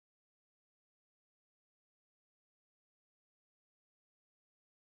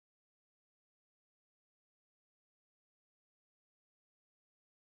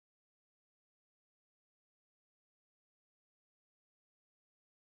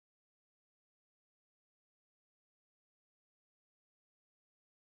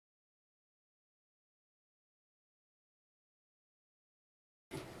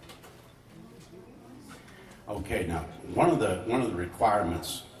Okay, now one of the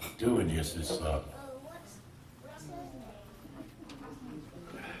requirements of doing this is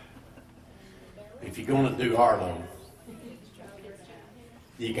if you're going to do Arlo,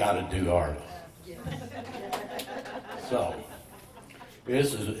 you got to do Arlo. So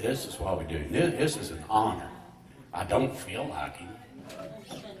this is what we do. This is an honor. I don't feel like it.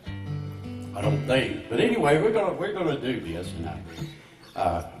 I don't think. But anyway, we're gonna do this, and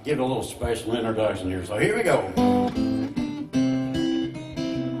give it a little special introduction here. So here we go.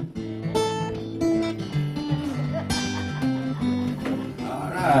 All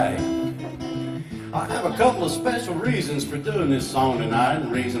right. I have a couple of special reasons for doing this song tonight,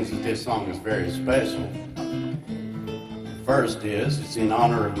 and reasons that this song is very special. First is, it's in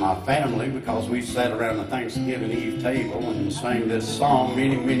honor of my family because we've sat around the Thanksgiving Eve table and sang this song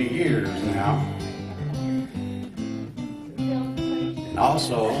many, many years now. And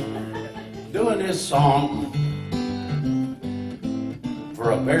also, doing this song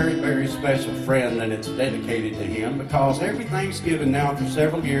for a very, very special friend, and it's dedicated to him because every Thanksgiving now for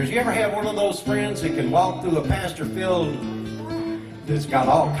several years, you ever have one of those friends that can walk through a pasture field that's got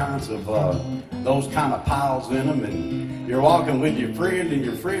all kinds of those kind of piles in them, and you're walking with your friend, and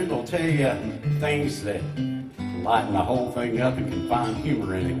your friend will tell you things that lighten the whole thing up and can find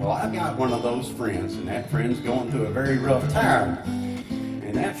humor in it. Well, I've got one of those friends, and that friend's going through a very rough time.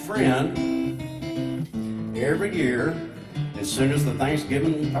 And that friend, every year, as soon as the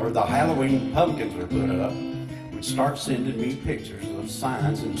Thanksgiving or the Halloween pumpkins are put up, would start sending me pictures of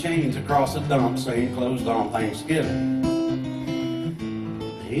signs and chains across the dump saying closed on Thanksgiving.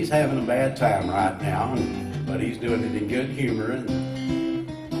 He's having a bad time right now, but he's doing it in good humor.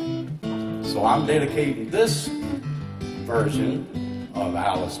 And so I'm dedicating this version of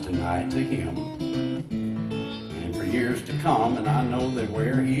Alice tonight to him. And for years to come, and I know that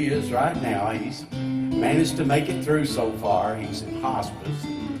where he is right now, he's managed to make it through so far. He's in hospice.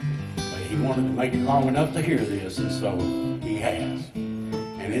 But he wanted to make it long enough to hear this, and so he has.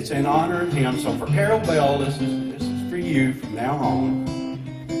 And it's in honor of him. So for Carol Bell, this is for you from now on.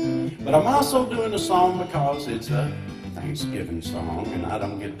 But I'm also doing the song because it's a Thanksgiving song, and I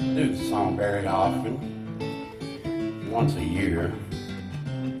don't get to do the song very often, once a year.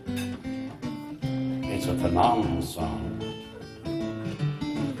 It's a phenomenal song.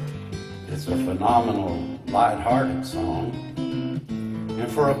 It's a phenomenal, lighthearted song. And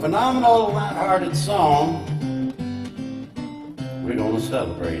for a phenomenal, lighthearted song, we're going to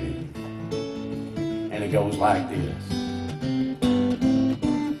celebrate it. And it goes like this.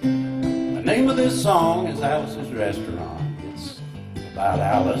 The name of this song is Alice's Restaurant. It's about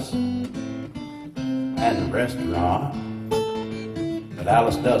Alice and the restaurant. But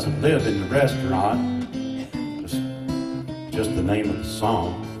Alice doesn't live in the restaurant. It's just the name of the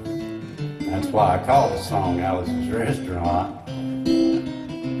song. That's why I call the song Alice's Restaurant.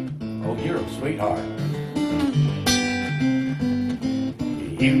 Oh, you're a sweetheart.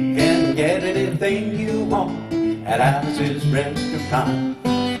 You can get anything you want at Alice's Restaurant.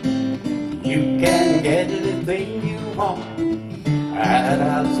 You can get anything you want at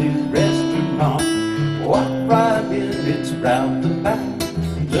Alice's Restaurant. Walk 5 minutes round the back,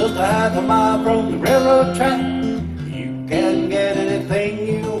 just half a mile from the railroad track. You can get anything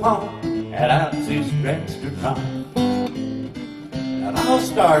you want at Alice's Restaurant. Now, it all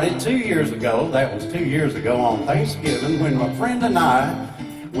started 2 years ago. That was 2 years ago on Thanksgiving when my friend and I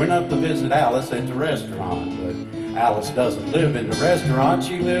went up to visit Alice at the restaurant. But Alice doesn't live in the restaurant.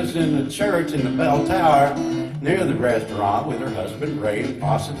 She lives in the church in the bell tower near the restaurant with her husband Ray and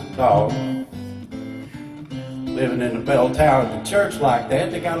Posse the dog. Living in the bell tower at the church like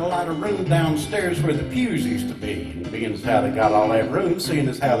that, they got a lot of room downstairs where the pews used to be. And being as how they got all that room, seeing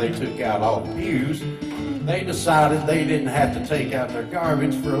as how they took out all the pews, they decided they didn't have to take out their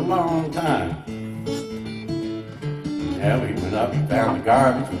garbage for a long time. Yeah, we went up and found the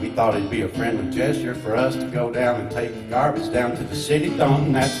garbage, and we thought it'd be a friendly gesture for us to go down and take the garbage down to the city dump,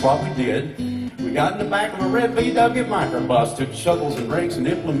 and that's what we did. We got in the back of a red VW microbus, took shovels and rakes and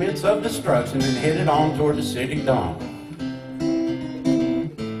implements of destruction, and headed on toward the city dump.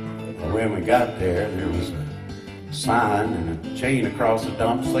 Well, when we got there, there was a sign and a chain across the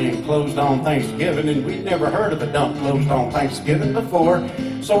dump saying closed on Thanksgiving, and we'd never heard of a dump closed on Thanksgiving before.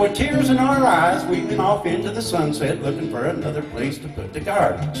 So with tears in our eyes, we went off into the sunset looking for another place to put the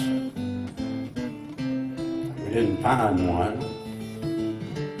garbage. We didn't find one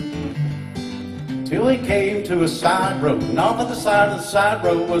till we came to a side road, and off of the side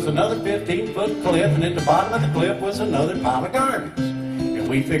road was another 15-foot cliff, and at the bottom of the cliff was another pile of garbage. And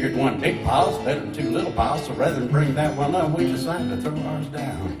we figured one big pile's better than two little piles, so rather than bring that one up, we decided to throw ours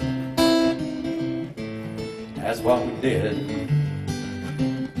down. That's what we did.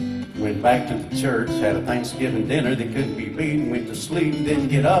 Went back to the church, had a Thanksgiving dinner that couldn't be beaten, went to sleep, didn't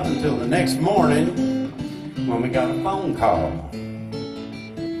get up until the next morning when we got a phone call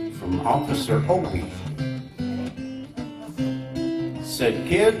from Officer Opie. Said,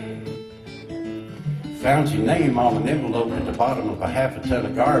 "Kid, found your name on an envelope at the bottom of a half a ton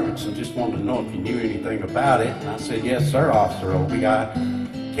of garbage and just wanted to know if you knew anything about it." And I said, "Yes, sir, Officer Opie. I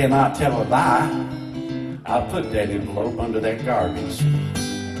cannot tell a lie. I put that envelope under that garbage."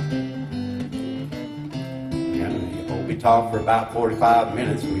 We talked for about 45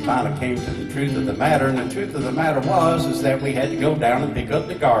 minutes and we finally came to the truth of the matter. And the truth of the matter was that we had to go down and pick up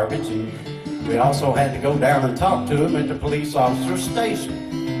the garbage, and we also had to go down and talk to him at the police officer's station.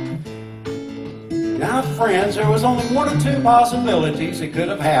 Now, friends, there was only one or two possibilities that could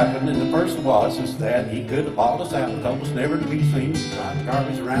have happened, and the first was that he could have bought us out and told us never to be seen driving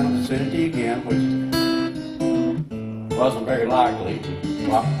garbage around the vicinity again, which wasn't very likely.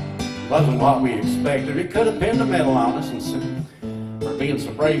 Wasn't what we expected. It could have pinned a medal on us and for being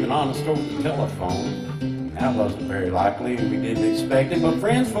so brave and honest over the telephone. That wasn't very likely, and we didn't expect it. But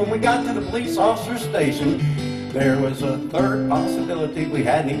friends, when we got to the police officer's station, there was a third possibility we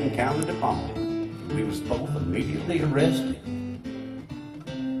hadn't even counted upon. We was both immediately arrested,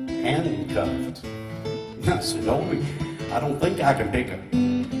 handcuffed. I said, "Oh, I don't think I can pick up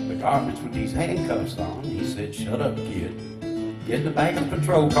the garbage with these handcuffs on." He said, "Shut up, kid. Get in the back of the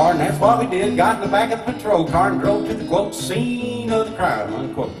patrol car," and that's what we did. Got in the back of the patrol car and drove to the, quote, "scene of the crime,"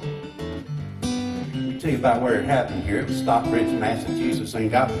 unquote. Let me tell you about where it happened here. It was Stockbridge, Massachusetts. Ain't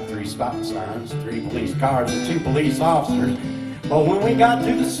got but 3 stop signs, 3 police cars, and 2 police officers. But when we got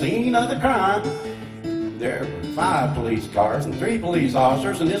to the scene of the crime, there were 5 police cars and 3 police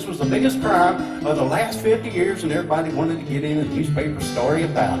officers, and this was the biggest crime of the last 50 years, and everybody wanted to get in a newspaper story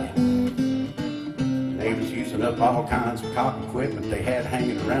about it. They was using up all kinds of cop equipment they had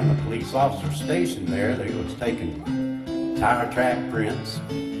hanging around the police officer station there. They was taking tire track prints,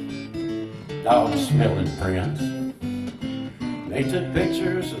 dog smelling prints. They took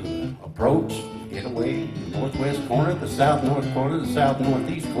pictures of the approach, getaway, the northwest corner, the south north corner, the south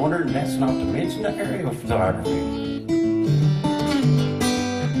northeast corner, and that's not to mention the aerial photography.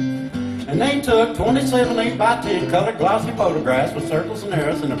 And they took 27 8x10 colored glossy photographs with circles and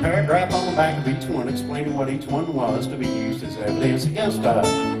arrows and a paragraph on the back of each one explaining what each one was to be used as evidence against us.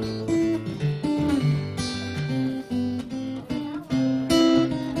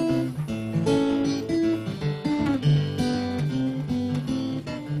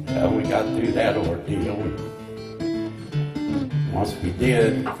 Well, we got through that ordeal. Once we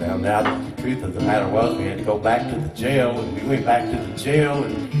did, found out that the truth of the matter was we had to go back to the jail, and we went back to the jail,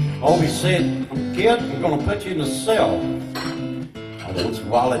 and Obie said, "Kid, I'm going to put you in a cell. I want your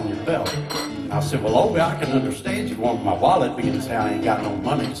wallet in your belt." And I said, "Well, Obie, I can understand you want my wallet being as I ain't got no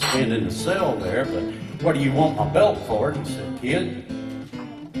money to spend in the cell there, but what do you want my belt for?" He said, "Kid,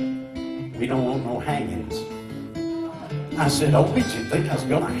 we don't want no hangings." I said, "Obie, did you think I was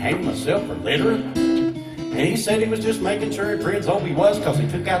going to hang myself for littering?" And he said he was just making sure, and friends, Obie was, because he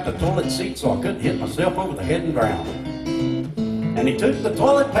took out the toilet seat so I couldn't hit myself over the head and drown. And he took the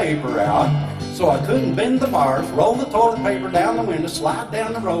toilet paper out so I couldn't bend the bars, roll the toilet paper down the window, slide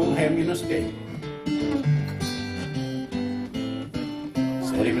down the road, and have me an escape.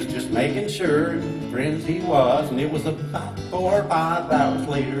 Said he was just making sure, and friends, he was, and it was about 4 or 5 hours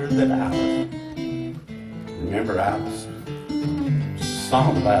later that Alice, remember Alice?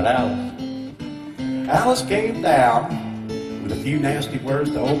 Song about Alice. Alice came down with a few nasty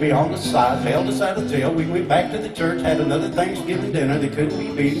words to Obie on the side, bailed us out of jail. We went back to the church, had another Thanksgiving dinner that couldn't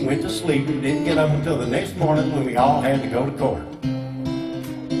be beaten, went to sleep, and didn't get up until the next morning when we all had to go to court.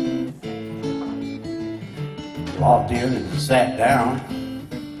 Walked in and sat down,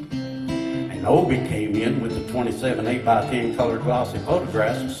 and Obie came in with the 27 8x10 colored glossy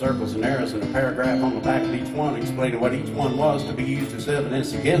photographs with circles and arrows and a paragraph on the back of each one explaining what each one was to be used as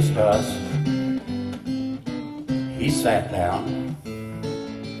evidence against us. He sat down.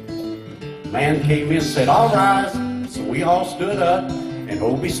 Man came in and said, "All rise." So we all stood up, and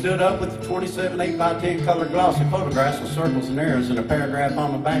Obie stood up with the 27 8x10 colored glossy photographs with circles and arrows and a paragraph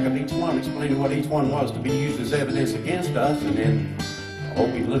on the back of each one explaining what each one was to be used as evidence against us. And then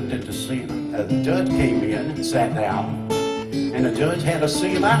Obie looked at the scene. The judge came in and sat down, and the judge had a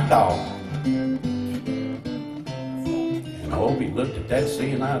seeing eye dog. And Obie looked at that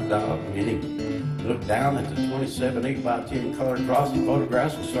seeing eye dog, and he looked down at the 27 8x10 colored glossy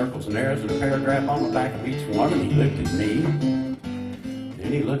photographs with circles and arrows and a paragraph on the back of each one, and he looked at me.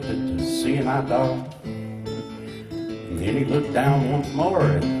 Then he looked at the seeing eye dog. And then he looked down once more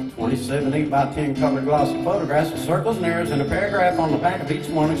at 27 8x10 color glossy photographs with circles and arrows and a paragraph on the back of each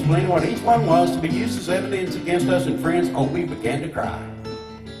one explaining what each one was to be used as evidence against us, and friends, Opie began to cry.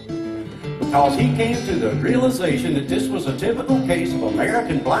 Because he came to the realization that this was a typical case of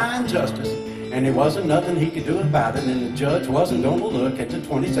American blind justice, and there wasn't nothing he could do about it, and the judge wasn't going to look at the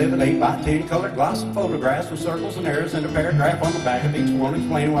 27 8x10 colored glossy photographs with circles and arrows and a paragraph on the back of each one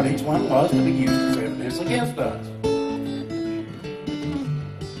explaining what each one was to be used as evidence against us.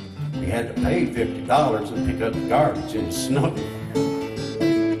 We had to pay $50 and pick up the garbage in the snow.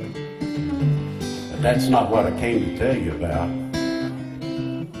 But that's not what I came to tell you about.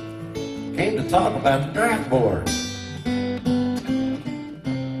 I came to talk about the draft board.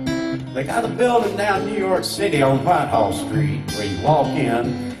 They got a building down New York City on Whitehall Street where you walk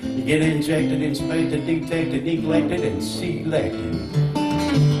in, you get injected, inspected, detected, neglected, and selected.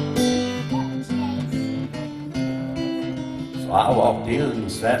 So I walked in and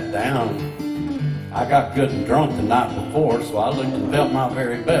sat down. I got good and drunk the night before, so I looked and felt my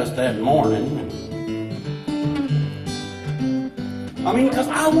very best that morning. I mean, because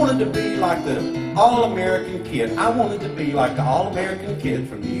I wanted to be like the all-American kid. I wanted to be like the all-American kid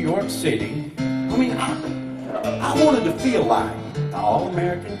from New York City. I mean, I wanted to feel like the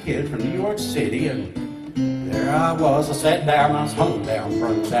all-American kid from New York City, and there I was. I sat down, I was hung down,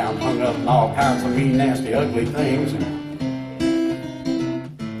 brung down, hung up, and all kinds of mean, nasty, ugly things. And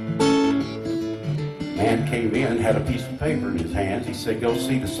man came in, had a piece of paper in his hands. He said, "Go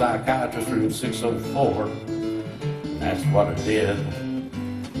see the psychiatrist, room 604. And that's what I did.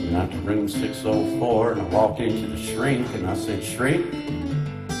 Went out to room 604, and I walked into the shrink, and I said, "Shrink,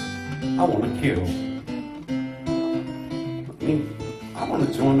 I want to kill. I mean, I want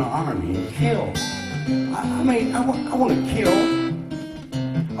to join the army and kill. I mean, I want to kill.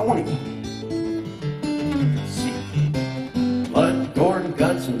 I want to see blood, gore, and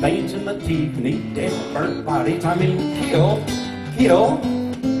guts, and veins in my teeth, and eat dead, burnt bodies. I mean, kill, kill,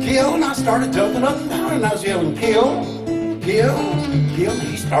 kill." And I started jumping up and down, and I was yelling, "Kill, kill, kill." And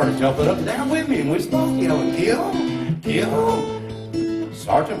he started jumping up and down with me, and we was both yelling, "Kill, kill."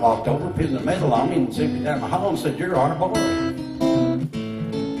 Sergeant walked over, pinned the medal on me, and took me down the hall and said, "You're our boy."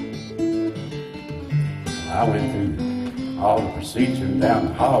 I went through all the procedure down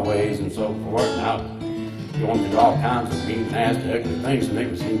the hallways and so forth, and I was going through all kinds of mean, nasty, ugly things, and they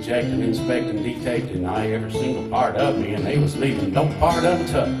was injecting, inspecting, detecting every single part of me, and they was leaving no part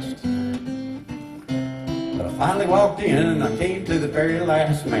untouched. But I finally walked in, and I came to the very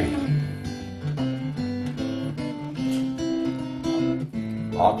last man.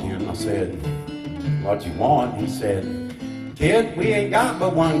 Walked in, I said, "What you want?" He said, "Kid, we ain't got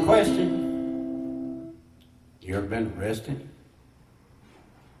but one question. You ever been arrested?"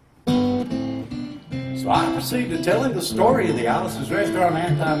 So I proceeded to tell him the story of the Alice's Restaurant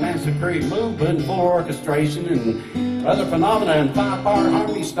anti-Masacree movement, full orchestration, and other phenomena in five-part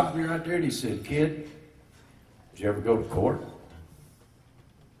harmony. He stopped me right there and he said, "Kid, did you ever go to court?"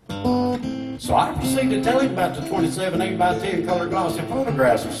 So I proceeded to tell him about the 27 8x10 color glossy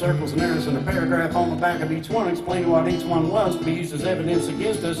photographs with circles and arrows and a paragraph on the back of each one explaining what each one was to be used as evidence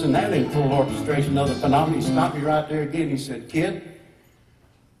against us, and that in full orchestration of the phenomena. He stopped me right there again. He said, "Kid,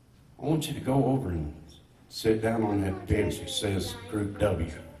 I want you to go over and sit down on that bench that says Group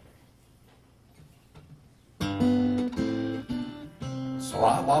W." So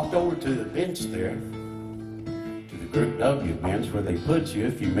I walked over to the bench there, to the Group W bench, where they put you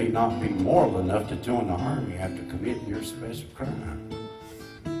if you may not be moral enough to join the army after committing your special crime.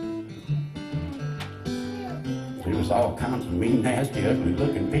 There was all kinds of mean, nasty,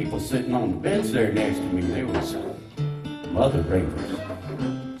 ugly-looking people sitting on the bench there next to me. There was mother rapers.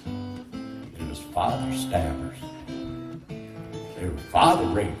 There was father stabbers. There were father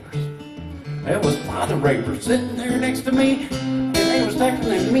rapers. There was father rapers sitting there next to me, and they was taking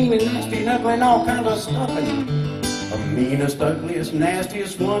them mean and nasty and ugly and all kinds of stuff. And the meanest, ugliest,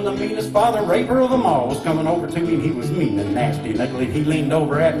 nastiest one, the meanest father raper of them all, was coming over to me, and he was mean and nasty and ugly. He leaned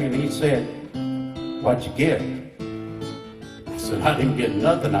over at me and he said, "What'd you get?" I said, "I didn't get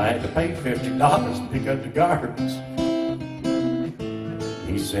nothing. I had to pay $50 to pick up the garbage."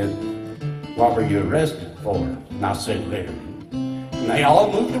 He said, "What were you arrested for?" And I said, "Littering." And they all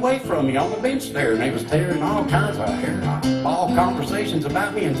moved away from me on the bench there, and they was tearing all kinds of all conversations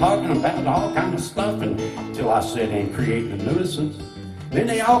about me and talking about all kinds of stuff until I said, "And creating a nuisance." Then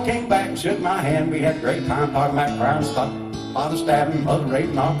they all came back and shook my hand. We had a great time talking about crime, father stabbing, mother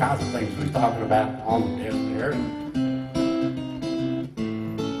raping, all kinds of things we was talking about on the desk there.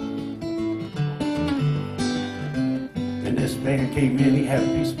 Then this man came in, he had a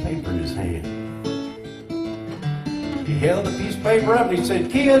piece of paper in his hand. He held the piece of paper up and he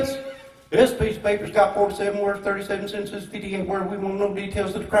said, "Kids, this piece of paper's got 47 words, 37 sentences, 58 words. We want no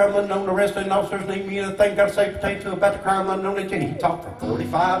details of the crime unknown. The rest of the officer's name, me, the thing got to say pertain to about the crime unknown." He talked for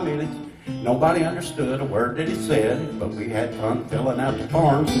 45 minutes. Nobody understood a word that he said, but we had fun filling out the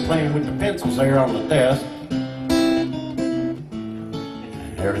forms and playing with the pencils there on the desk.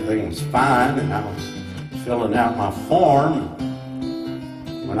 And everything was fine, and I was filling out my form.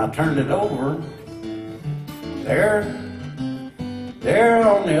 When I turned it over, there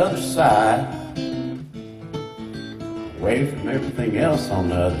on the other side, away from everything else on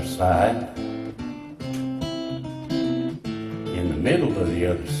the other side, in the middle of the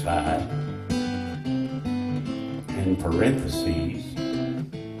other side, in parentheses,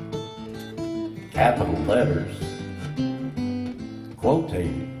 capital letters,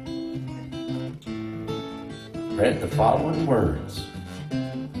 quotated, read the following words: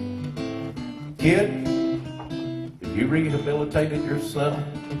 "Kid, have you rehabilitated yourself?"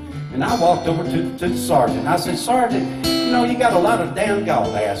 And I walked over to the sergeant. I said, "Sergeant, you know, you got a lot of damn gall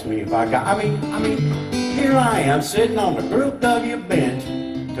to ask me if I got, I mean, here I am sitting on the Group W bench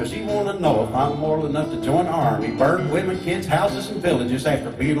because you want to know if I'm moral enough to join the Army, burn women, kids, houses, and villages after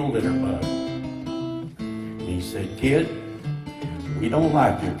being a litter bug." And he said, "Kid, we don't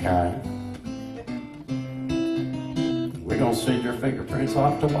like your kind. We're going to send your fingerprints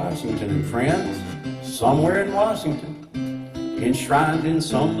off to Washington, and friends, somewhere in Washington, enshrined in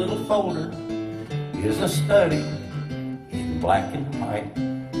some little folder, is a study in black and white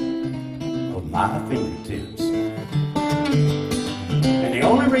of my fingertips." And the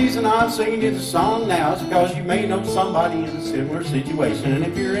only reason I'm singing you the song now is because you may know somebody in a similar situation. And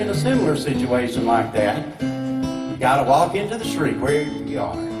if you're in a similar situation like that, you got to walk into the shrink where you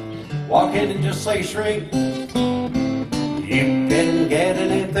are. Walk in and just say, "Shrink, you can get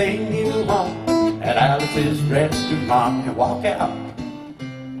anything you want at Alice's restaurant," and walk out.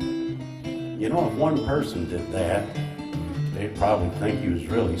 You know, if one person did that, they'd probably think he was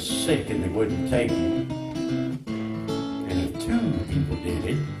really sick and they wouldn't take him. And if two people did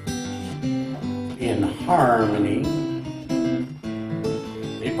it in harmony,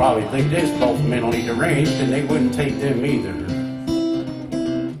 they'd probably think they're both mentally deranged and they wouldn't take them either.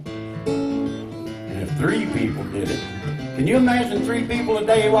 And if three people did it, can you imagine 3 people a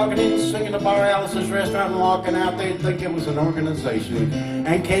day walking in, singing a bar, Alice's restaurant, and walking out? They'd think it was an organization.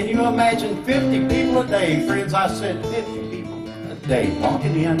 And can you imagine 50 people a day? Friends, I said 50 people a day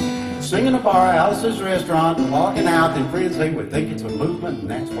walking in, singing a bar, Alice's restaurant, and walking out. And friends, they would think it's a movement,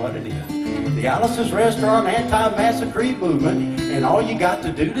 and that's what it is. The Alice's Restaurant Anti-Masacree movement. And all you got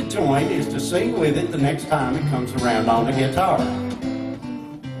to do to join is to sing with it the next time it comes around on the guitar.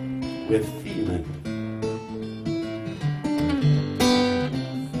 With feeling.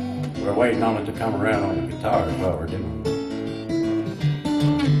 We're waiting on it to come around on the guitar is what we're doing.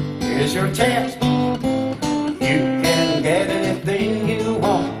 Here's your chance. You can get anything you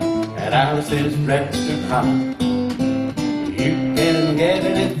want at Alice's restaurant. You can get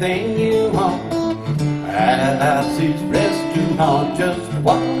anything you want at Alice's restaurant. Just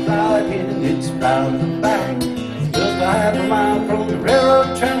walk right in, it's round the back, just a half a mile from the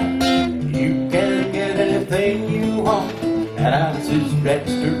railroad track. You can get anything you want at Alice's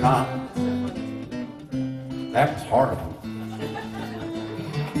restaurant. That was horrible.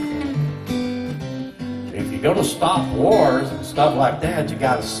 If you go to stop wars and stuff like that, you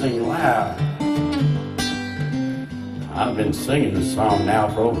got to sing loud. I've been singing this song now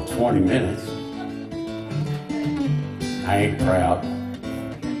for over 20 minutes. I ain't proud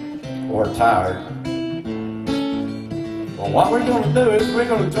or tired. Well, what we're going to do is we're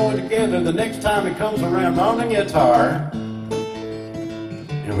going to join together the next time it comes around on the guitar.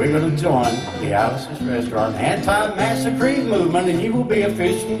 And we're going to join the Alice's Restaurant Anti-Masacree movement, and you will be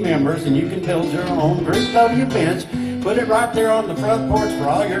official members, and you can build your own Group W bench. Put it right there on the front porch for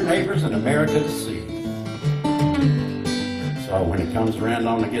all your neighbors in America to see. So when it comes around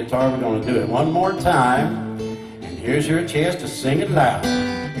on the guitar, we're going to do it one more time. And here's your chance to sing it loud.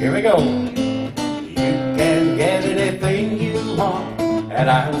 Here we go. You can get anything you want at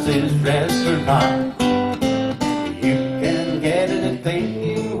Alice's Restaurant. You can get anything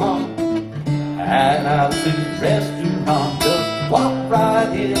you want at Alice's Restaurant. Just walk right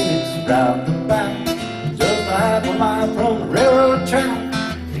in, it's round the back, just a half a mile from the railroad track.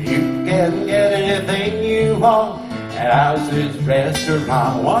 You can get anything you want at Alice's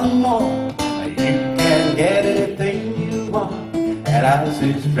Restaurant. One more. You can get anything you want at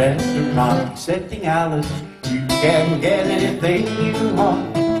Alice's Restaurant. Excepting Alice, you can get anything you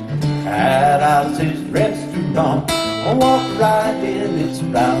want at Alice's Restaurant. Walk right in, it's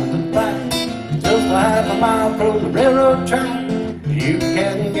round the back, just just half a mile from the railroad track. You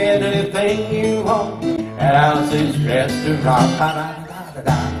can get anything you want at Alice's Restaurant.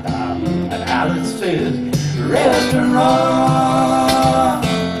 At Alice's Restaurant.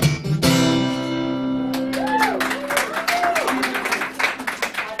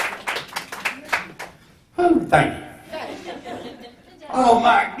 Oh, thank you. Oh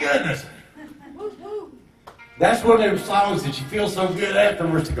my goodness. That's one of those songs that you feel so good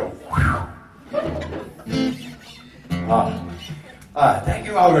afterwards to go, whew. Thank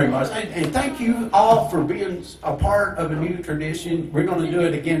you all very much. And thank you all for being a part of a new tradition. We're going to do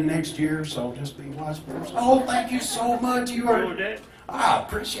it again next year, so just be watchful. Oh, thank you so much. I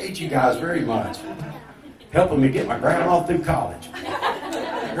appreciate you guys very much. Helping me get my grandma through college.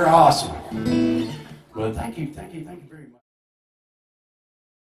 You're awesome. Well, thank you very much.